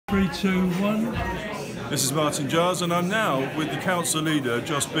3, 2, 1. This is Martin Giles, and I'm now with the council leader,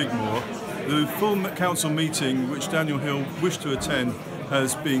 Jos Bigmore. The full council meeting, which Daniel Hill wished to attend,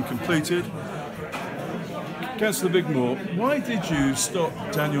 has been completed. Councillor Bigmore, why did you stop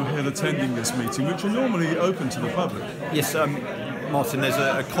Daniel Hill attending this meeting, which are normally open to the public? Yes, Martin, there's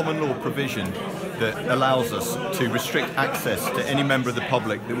a common law provision that allows us to restrict access to any member of the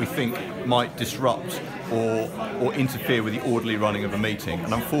public that we think might disrupt or interfere with the orderly running of a meeting.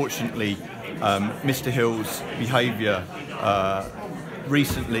 And unfortunately, Mr. Hill's behaviour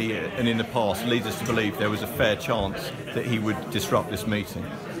recently and in the past leads us to believe there was a fair chance that he would disrupt this meeting.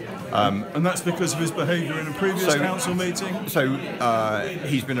 And that's because of his behaviour in a previous council meeting? So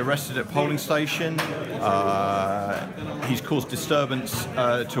he's been arrested at a polling station, he's caused disturbance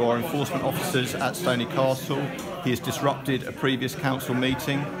to our enforcement officers at Stony Castle, he has disrupted a previous council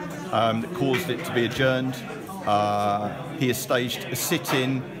meeting that caused it to be adjourned. He has staged a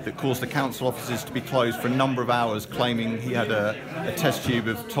sit-in that caused the council offices to be closed for a number of hours, claiming he had a test tube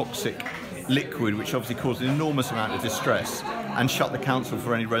of toxic liquid, which obviously caused an enormous amount of distress, and shut the council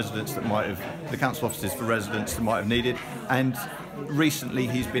for any residents that might have, the council offices for residents that might have needed. And recently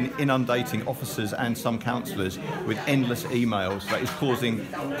he's been inundating officers and some councillors with endless emails that is causing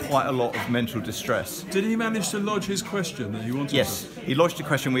quite a lot of mental distress. Did he manage to lodge his question that he wanted? Yes, he lodged a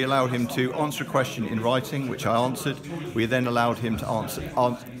question. We allowed him to answer a question in writing, which I answered. We then allowed him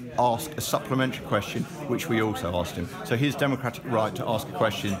to ask a supplementary question, which we also asked him. So his democratic right to ask a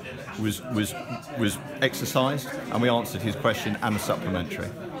question was exercised, and we answered his question and a supplementary.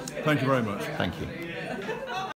 Thank you very much. Thank you.